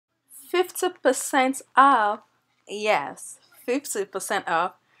50% off. Yes, 50%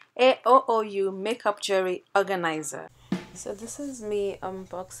 off Aoou makeup jewelry organizer. So this is me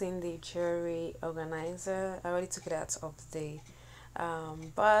unboxing the jewelry organizer. I already took it out of the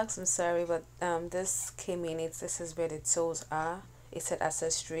box. I'm sorry, but this came in it. This is where the tools are. It said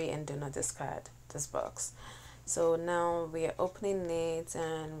accessory and do not discard this box. So now we are opening it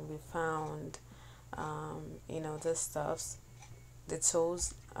and we found the stuffs, the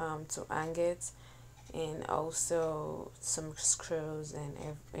tools to hang it, and also some screws and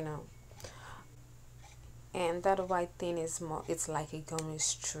and that white thing is more, it's like a gummy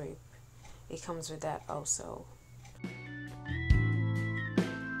strip. It comes with that also.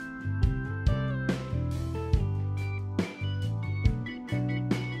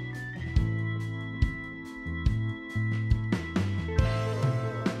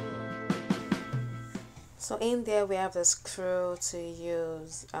 So in there we have the screw to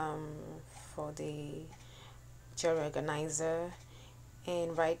use for the jewelry organizer,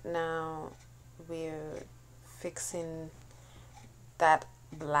 and right now we're fixing that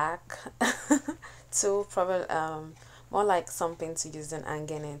black tool, probably more like something to use than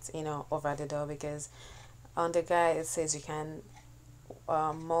hanging it over the door, because on the guide it says you can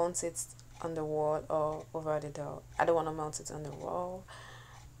mount it on the wall or over the door. I don't want to mount it on the wall.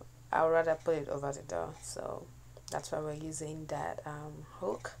 I would rather put it over the door, so that's why we're using that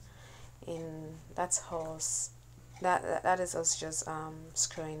hook. And that's us, that is us just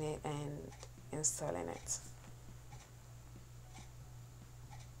screwing it and installing it.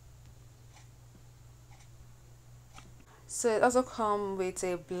 So it also comes with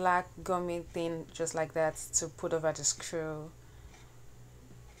a black gummy thing just like that to put over the screw.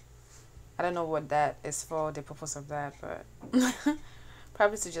 I don't know what that is for, the purpose of that, but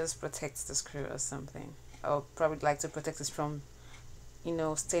probably to just protect the screw or something. Or probably like to protect it from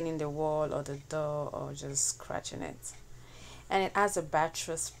staining the wall or the door or just scratching it. And it has a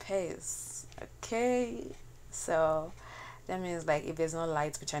battery space. Okay, so that means like if there's no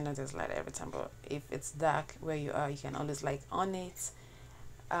light, which I know there's light every time, but if it's dark where you are, you can always like on it,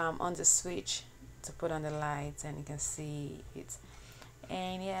 on the switch to put on the lights and you can see it.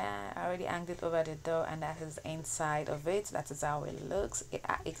 And yeah, I already hanged it over the door, and that is inside of it. That is how it looks.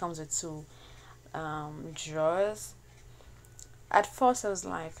 It comes with two drawers. At first I was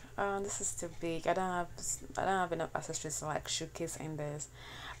like, oh, this is too big. I don't have enough accessories to like showcase in this.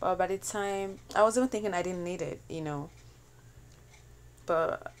 But by the time I was even thinking I didn't need it,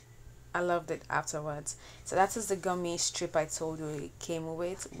 but I loved it afterwards. So that is the gummy strip I told you it came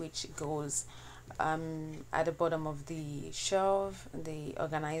with, which goes at the bottom of the shelf, the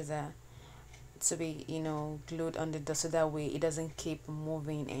organizer, to be glued on the door, so that way it doesn't keep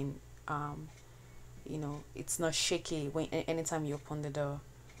moving, and it's not shaky when anytime you open the door,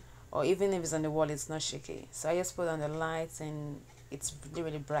 or even if it's on the wall it's not shaky. So I just put on the lights and it's really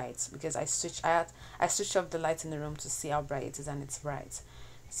really bright, because I switched off the lights in the room to see how bright it is, and it's bright,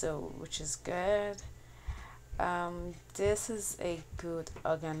 so which is good. This is a good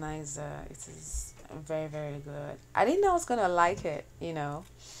organizer. It is very very good. I didn't know I was gonna like it.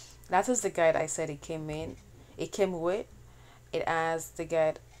 That was the guide I said it came with. It has the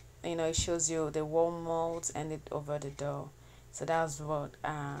guide, it shows you the wall mounts and it over the door. So that's what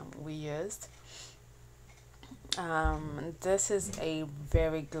we used. This is a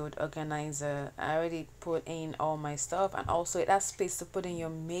very good organizer. I already put in all my stuff, and also it has space to put in your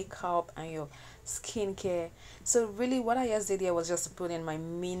makeup and your skincare. So really what I just did here was just to put in my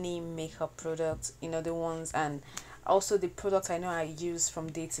mini makeup products, the ones, and also the products I know I use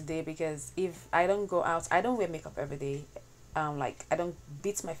from day to day, because if I don't go out, I don't wear makeup every day. Like I don't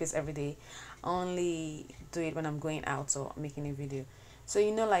beat my face every day. I only do it when I'm going out or making a video. So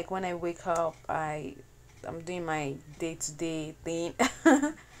like when I wake up, I'm doing my day-to-day thing.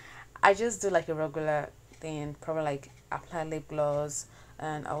 I just do like a regular thing, probably like apply lip gloss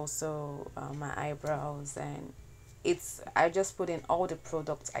and also my eyebrows, and I just put in all the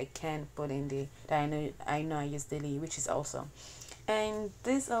products I can put in there that I know I use daily, which is awesome. And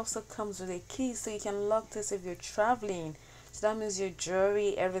this also comes with a key, so you can lock this if you're traveling. So that means your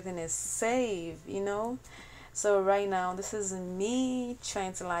jewelry, everything is safe. So right now this is me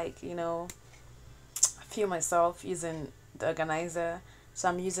trying to like feel myself using the organizer. So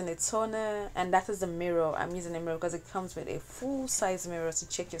I'm using a toner, and that is the mirror. I'm using a mirror because it comes with a full size mirror to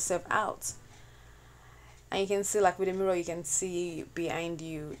check yourself out. And you can see, like with the mirror, you can see behind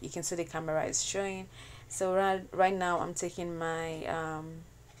you, you can see the camera is showing. So right now I'm taking my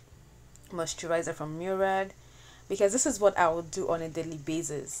moisturizer from Murad, because this is what I will do on a daily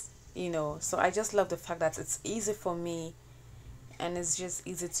basis. So I just love the fact that it's easy for me, and it's just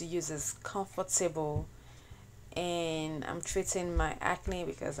easy to use. It's comfortable, and I'm treating my acne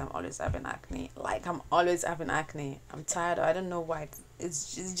because I'm always having acne. Like, I'm always having acne. I'm tired. I don't know why. It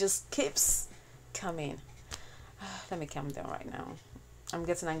just keeps coming. Let me calm down right now. I'm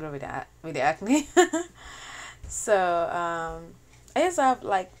getting angry with that with the acne. So I just have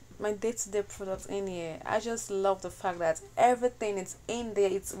like my day-to-day products in here. I just love the fact that everything is in there.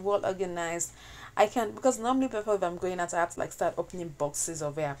 It's well organized. I can, because normally before, if I'm going out, I have to like start opening boxes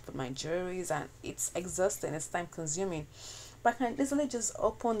of where I put my jewelries, and it's exhausting, it's time consuming. But I can easily just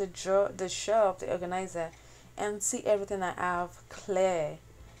open the drawer, the shelf, the organizer, and see everything I have clear,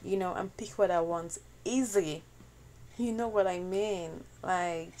 and pick what I want easily. You know what I mean?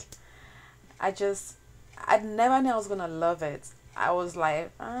 Like, I just, I never knew I was gonna love it. I was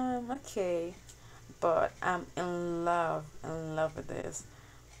like, okay, but I'm in love with this,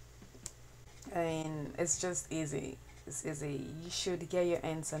 and it's just easy. It's easy. You should get your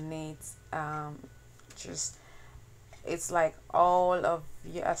hands on it. Just it's like all of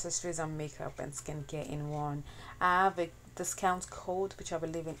your accessories and makeup and skincare in one. I have a discount code which I will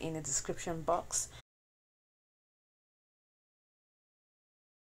leave in the description box.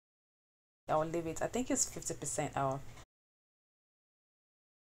 I'll leave it. I think it's 50% off.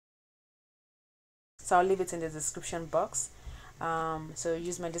 So I'll leave it in the description box. So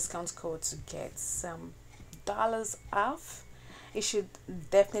use my discount code to get some dollars off. You should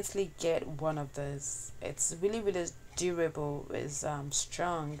definitely get one of those. It's really durable. It's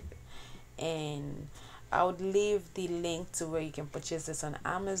strong, and I would leave the link to where you can purchase this on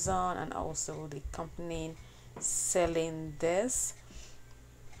Amazon, and also the company selling this,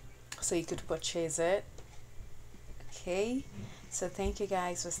 so you could purchase it. Okay, so thank you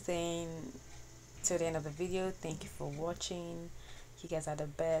guys for staying to the end of the video. Thank you for watching. You guys are the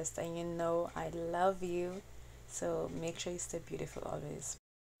best, and I love you. So make sure you stay beautiful always.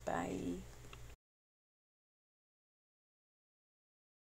 Bye.